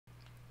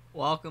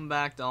Welcome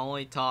back to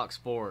Only Talk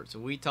Sports.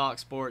 We talk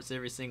sports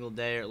every single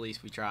day, or at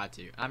least we try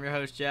to. I'm your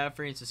host,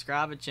 Jeffrey, and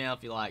subscribe to the channel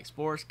if you like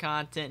sports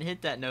content.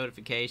 Hit that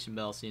notification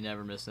bell so you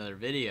never miss another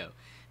video.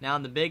 Now,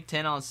 in the Big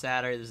Ten on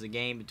Saturday, there's a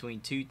game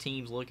between two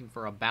teams looking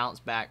for a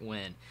bounce-back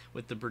win,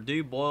 with the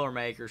Purdue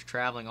Boilermakers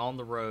traveling on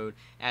the road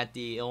at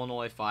the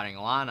Illinois Fighting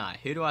Illini.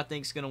 Who do I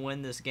think is going to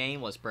win this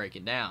game? Let's break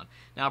it down.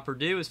 Now,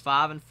 Purdue is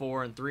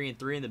 5-4 and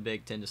 3-3 in the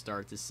Big Ten to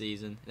start this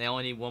season. They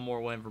only need one more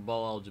win for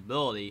bowl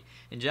eligibility,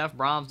 and Jeff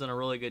Brohm's done a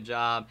really good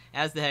job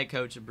as the head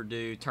coach of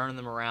Purdue, turning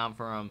them around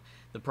from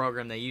the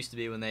program they used to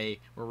be when they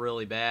were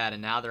really bad,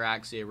 and now they're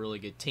actually a really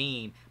good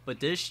team.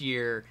 But this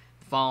year,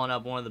 following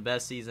up one of the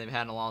best seasons they've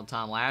had in a long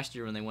time last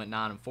year when they went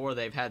 9-4,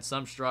 they've had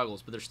some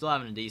struggles, but they're still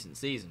having a decent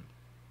season.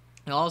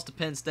 They lost to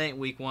Penn State in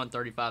Week 1,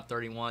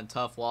 35-31.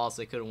 Tough loss.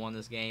 They could have won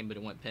this game, but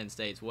it went Penn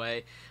State's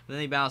way. But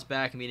then they bounced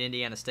back and beat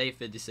Indiana State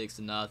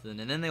 56-0.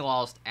 And then they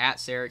lost at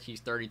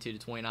Syracuse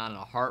 32-29 in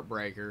a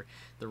heartbreaker.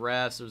 The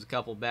refs, there was a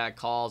couple bad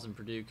calls, and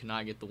Purdue could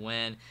not get the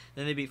win.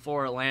 Then they beat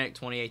Florida Atlantic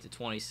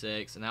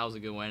 28-26, and that was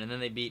a good win. And then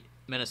they beat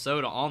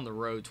Minnesota on the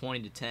road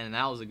 20-10, and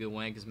that was a good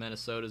win because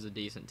Minnesota's a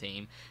decent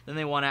team. Then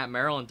they won at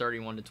Maryland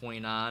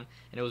 31-29, and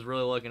it was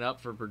really looking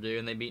up for Purdue,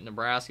 and they beat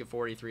Nebraska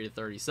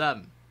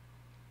 43-37.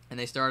 And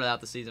they started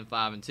out the season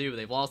 5-2, but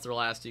they've lost their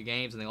last two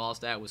games, and they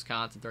lost at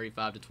Wisconsin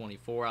 35-24.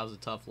 That was a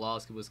tough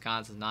loss because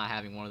Wisconsin's not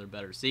having one of their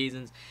better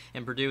seasons,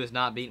 and Purdue has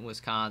not beaten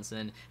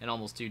Wisconsin in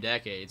almost 2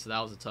 decades, so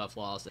that was a tough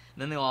loss. And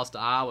then they lost to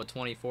Iowa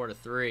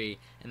 24-3,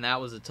 and that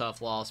was a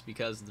tough loss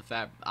because of the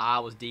fact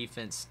Iowa's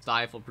defense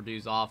stifled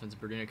Purdue's offense, and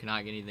Purdue could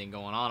not get anything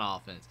going on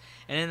offense.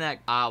 And in that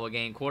Iowa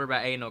game,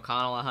 quarterback Aiden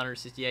O'Connell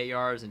 168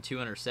 yards and 2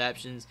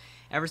 interceptions.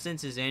 Ever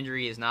since his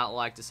injury, he is not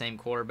like the same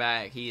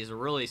quarterback. He is a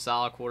really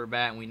solid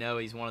quarterback, and we know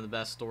he's one of the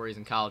best stories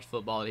in college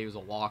football that he was a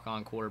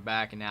walk-on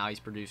quarterback, and now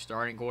he's Purdue's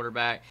starting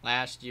quarterback.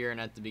 Last year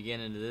and at the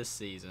beginning of this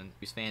season,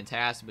 he was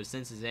fantastic, but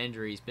since his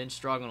injury, he's been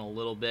struggling a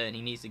little bit, and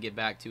he needs to get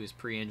back to his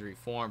pre-injury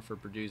form for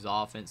Purdue's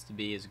offense to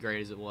be as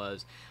great as it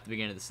was at the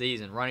beginning of the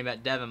season. Running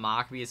back Devin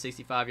Mockbee at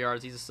 65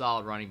 yards. He's a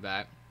solid running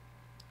back.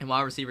 And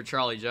wide receiver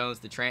Charlie Jones,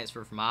 the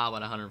transfer from Iowa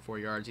at 104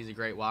 yards. He's a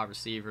great wide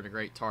receiver and a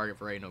great target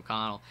for Aiden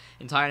O'Connell.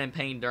 And tight end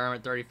Payne Durham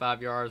at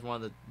 35 yards, one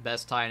of the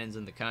best tight ends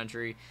in the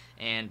country.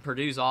 And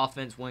Purdue's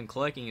offense, when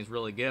clicking, is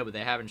really good, but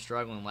they have been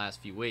struggling the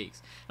last few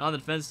weeks. And on the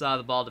defensive side of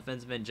the ball,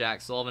 defensive end Jack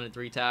Sullivan at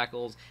 3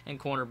 tackles, and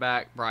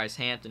cornerback Bryce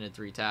Hampton at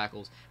 3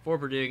 tackles. For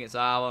Purdue against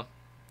Iowa,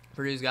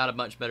 Purdue's got a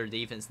much better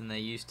defense than they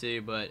used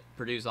to, but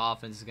Purdue's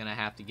offense is going to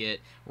have to get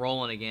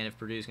rolling again if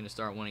Purdue's going to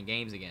start winning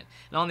games again.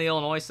 And on the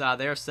Illinois side,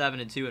 they're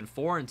 7-2 and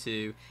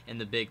 4-2 in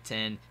the Big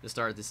Ten to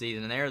start the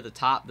season, and they're the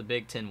top of the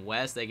Big Ten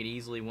West. They could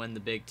easily win the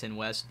Big Ten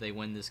West if they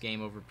win this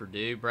game over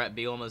Purdue. Bret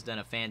Bielema has done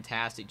a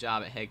fantastic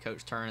job at head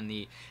coach turning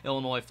the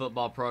Illinois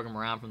football program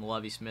around from the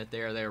Lovie Smith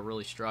era. They were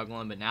really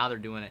struggling, but now they're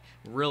doing it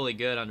really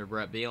good under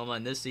Bret Bielema,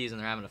 and this season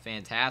they're having a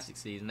fantastic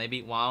season. They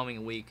beat Wyoming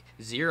in Week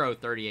 0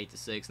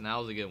 38-6, and that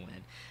was a good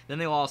win. Then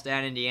they lost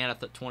at Indiana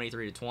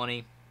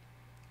 23-20.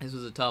 This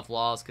was a tough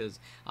loss because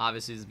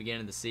obviously it's the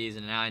beginning of the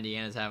season, and now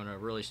Indiana's having a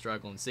really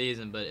struggling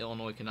season, but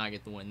Illinois could not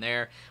get the win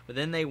there. But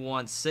then they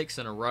won 6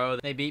 in a row.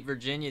 They beat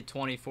Virginia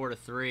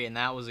 24-3, and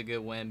that was a good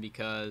win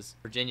because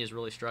Virginia's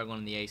really struggling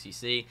in the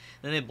ACC.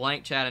 Then they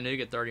blanked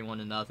Chattanooga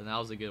 31-0. That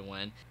was a good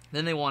win.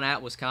 Then they won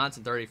at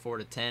Wisconsin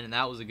 34-10, and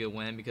that was a good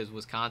win because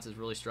Wisconsin's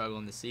really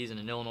struggling this season,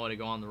 and Illinois to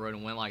go on the road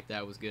and win like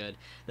that was good.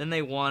 Then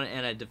they won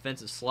in a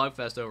defensive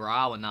slugfest over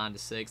Iowa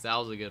 9-6. That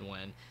was a good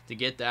win to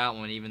get that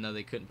one, even though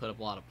they couldn't put up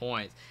a lot of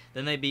points.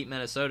 Then they beat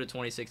Minnesota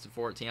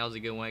 26-14. That was a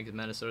good win because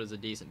Minnesota's a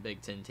decent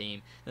Big Ten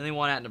team. Then they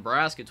won at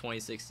Nebraska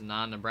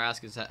 26-9.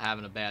 Nebraska's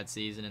having a bad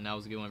season, and that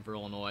was a good win for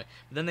Illinois.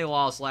 But then they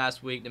lost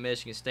last week to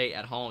Michigan State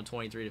at home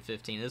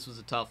 23-15. This was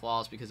a tough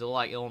loss because it looked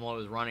like Illinois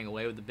was running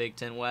away with the Big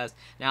Ten West.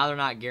 Now they're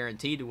not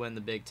guaranteed to win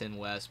the Big Ten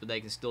West, but they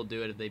can still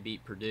do it if they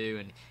beat Purdue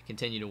and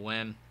continue to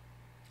win.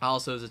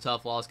 Also, it's a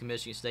tough loss because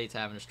Michigan State's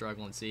having a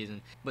struggling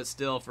season. But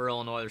still, for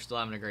Illinois, they're still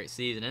having a great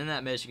season. And in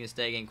that Michigan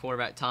State game,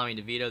 quarterback Tommy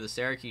DeVito, the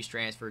Syracuse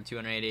transfer,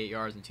 288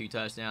 yards and 2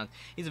 touchdowns.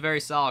 He's a very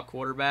solid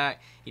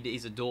quarterback.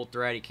 He's a dual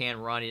threat. He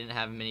can run. He didn't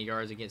have many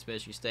yards against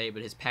Michigan State,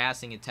 but his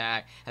passing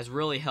attack has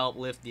really helped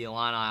lift the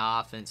Illini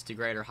offense to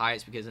greater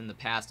heights because in the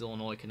past,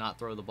 Illinois could not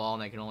throw the ball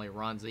and they can only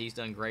run. So he's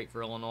done great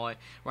for Illinois.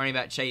 Running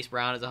back Chase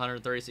Brown is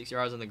 136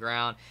 yards on the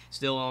ground.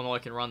 Still, Illinois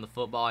can run the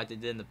football like they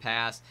did in the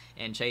past,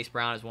 and Chase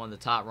Brown is one of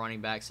the top running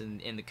backs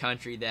in the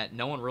country that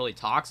no one really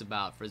talks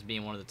about for as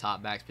being one of the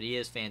top backs, but he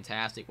is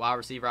fantastic. Wide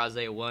receiver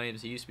Isaiah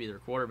Williams, who used to be their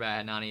quarterback,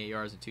 had 98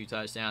 yards and 2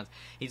 touchdowns.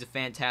 He's a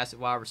fantastic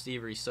wide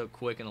receiver. He's so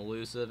quick and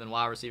elusive. And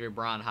wide receiver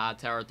Brian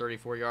Hightower,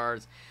 34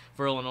 yards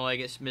for Illinois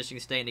against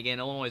Michigan State. And again,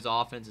 Illinois'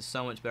 offense is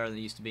so much better than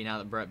it used to be now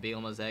that Bret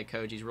Bielema is the head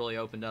coach. He's really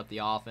opened up the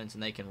offense,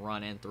 and they can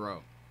run and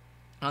throw.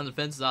 On the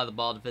defensive side of the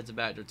ball, defensive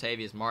back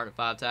Dertavius Martin at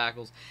 5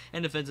 tackles,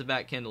 and defensive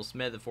back Kendall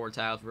Smith at 4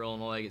 tackles for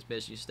Illinois against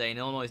Michigan State. And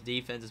Illinois'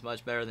 defense is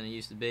much better than it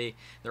used to be.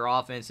 Their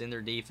offense and their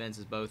defense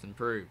is both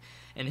improved.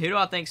 And who do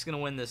I think is going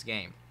to win this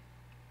game?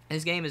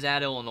 This game is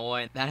at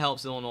Illinois. That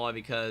helps Illinois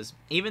because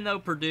even though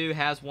Purdue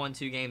has won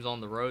 2 games on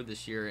the road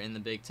this year in the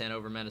Big Ten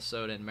over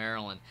Minnesota and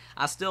Maryland,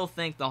 I still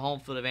think the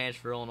home field advantage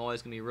for Illinois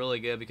is going to be really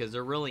good because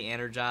they're really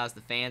energized.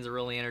 The fans are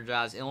really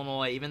energized.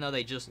 Illinois, even though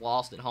they just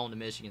lost at home to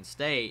Michigan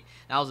State,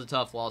 that was a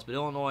tough loss, but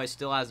Illinois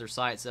still has their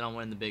sights set on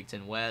winning the Big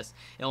Ten West.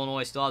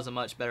 Illinois still has a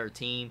much better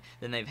team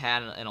than they've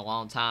had in a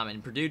long time,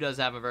 and Purdue does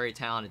have a very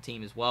talented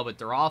team as well, but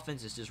their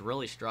offense is just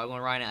really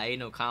struggling right now.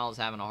 Aiden O'Connell is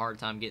having a hard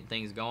time getting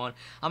things going.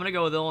 I'm going to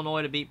go with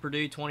Illinois to beat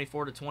Purdue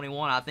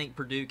 24-21. I think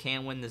Purdue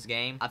can win this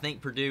game. I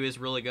think Purdue is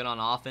really good on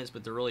offense,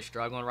 but they're really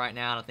struggling right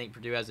now, and I think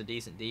Purdue has a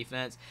decent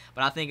defense.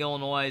 But I think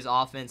Illinois'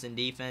 offense and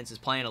defense is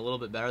playing a little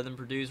bit better than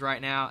Purdue's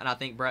right now, and I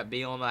think Bret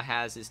Bielema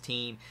has his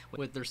team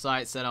with their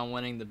sights set on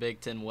winning the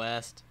Big Ten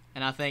West.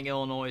 And I think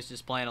Illinois is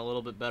just playing a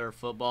little bit better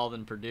football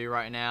than Purdue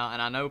right now.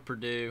 And I know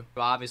Purdue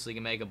obviously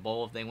can make a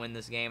bowl if they win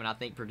this game. And I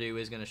think Purdue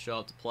is going to show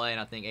up to play. And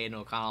I think Aiden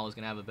O'Connell is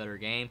going to have a better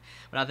game.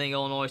 But I think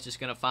Illinois is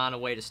just going to find a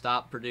way to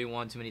stop Purdue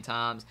one too many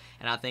times.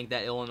 And I think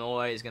that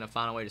Illinois is going to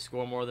find a way to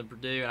score more than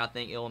Purdue. And I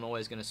think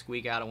Illinois is going to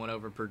squeak out a win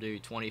over Purdue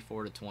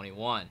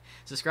 24-21.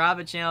 Subscribe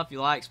to the channel if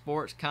you like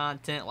sports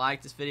content.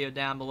 Like this video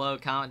down below.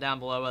 Comment down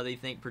below whether you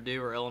think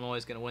Purdue or Illinois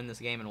is going to win this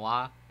game and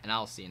why. And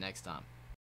I'll see you next time.